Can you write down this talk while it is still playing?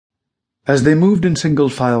As they moved in single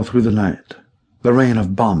file through the night, the rain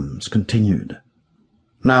of bombs continued.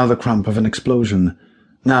 Now the crump of an explosion,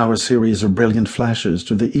 now a series of brilliant flashes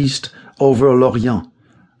to the east over Lorient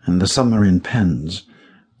and the submarine pens,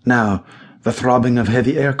 now the throbbing of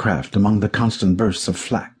heavy aircraft among the constant bursts of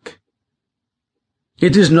flak.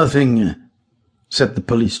 "It is nothing," said the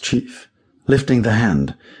police chief, lifting the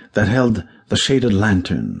hand that held the shaded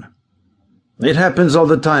lantern. "It happens all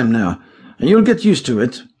the time now, and you'll get used to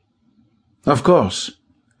it." "Of course,"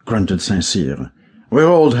 grunted Saint-Cyr. "We're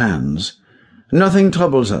old hands. Nothing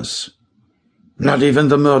troubles us. Not even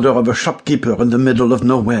the murder of a shopkeeper in the middle of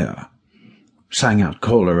nowhere," sang out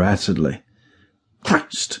Kohler acidly.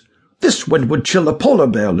 "Christ! This wind would chill a polar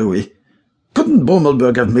bear, Louis. Couldn't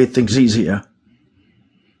Bommelberg have made things easier?"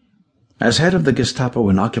 As head of the Gestapo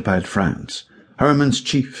in occupied France, Herman's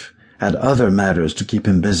chief had other matters to keep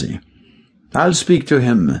him busy. "I'll speak to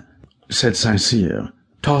him," said Saint-Cyr,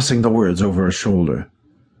 tossing the words over his shoulder.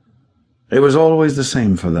 It was always the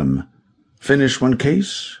same for them. Finish one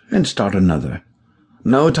case and start another.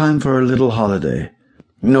 No time for a little holiday.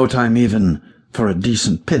 No time even for a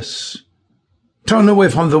decent piss. "Turn away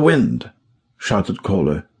from the wind," shouted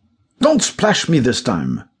Kohler. "Don't splash me this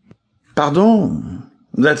time." "Pardon?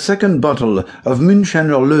 That second bottle of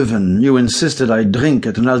Münchener Löwen you insisted I drink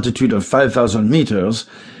at an altitude of 5,000 meters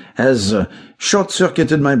has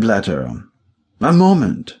short-circuited my bladder. A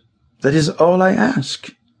moment. That is all I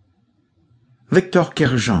ask." Victor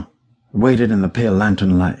Kerjean waited in the pale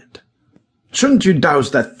lantern light. "Shouldn't you douse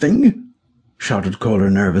that thing?" shouted Kohler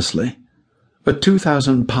nervously. A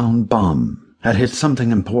 2,000-pound bomb had hit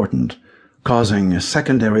something important, causing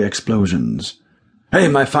secondary explosions. "Hey,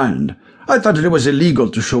 my friend, I thought it was illegal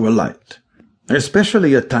to show a light."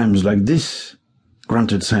 "Especially at times like this,"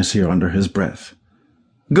 grunted Saint-Cyr under his breath.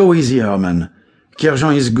 "Go easy, Herman.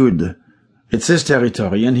 Kerjean is good. It's his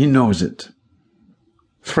territory, and he knows it."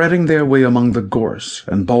 Threading their way among the gorse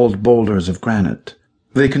and bald boulders of granite,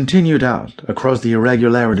 they continued out across the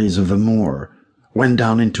irregularities of the moor, went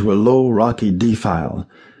down into a low rocky defile,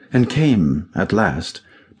 and came, at last,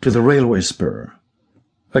 to the railway spur.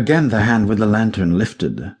 Again the hand with the lantern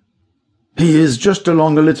lifted. "He is just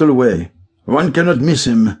along a little way. One cannot miss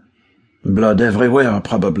him. Blood everywhere,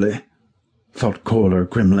 probably," thought Kohler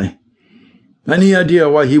grimly. "Any idea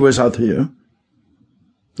why he was out here?"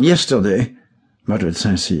 "Yesterday," muttered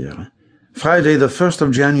Saint-Cyr. "Friday the 1st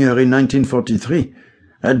of January 1943,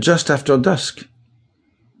 at just after dusk."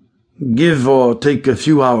 "Give or take a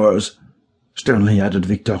few hours," sternly added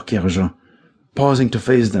Victor Kerjean, pausing to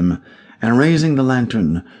face them and raising the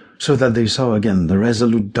lantern so that they saw again the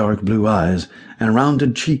resolute dark blue eyes and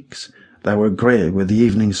rounded cheeks that were grey with the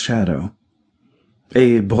evening's shadow.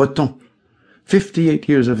 A Breton, 58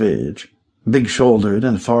 years of age, big-shouldered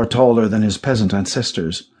and far taller than his peasant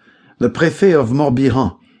ancestors, the Préfet of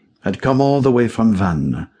Morbihan had come all the way from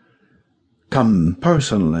Vannes. Come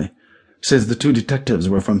personally, since the two detectives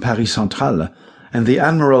were from Paris Central, and the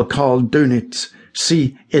Admiral Karl Dönitz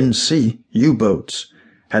C.N.C. U-boats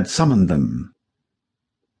had summoned them.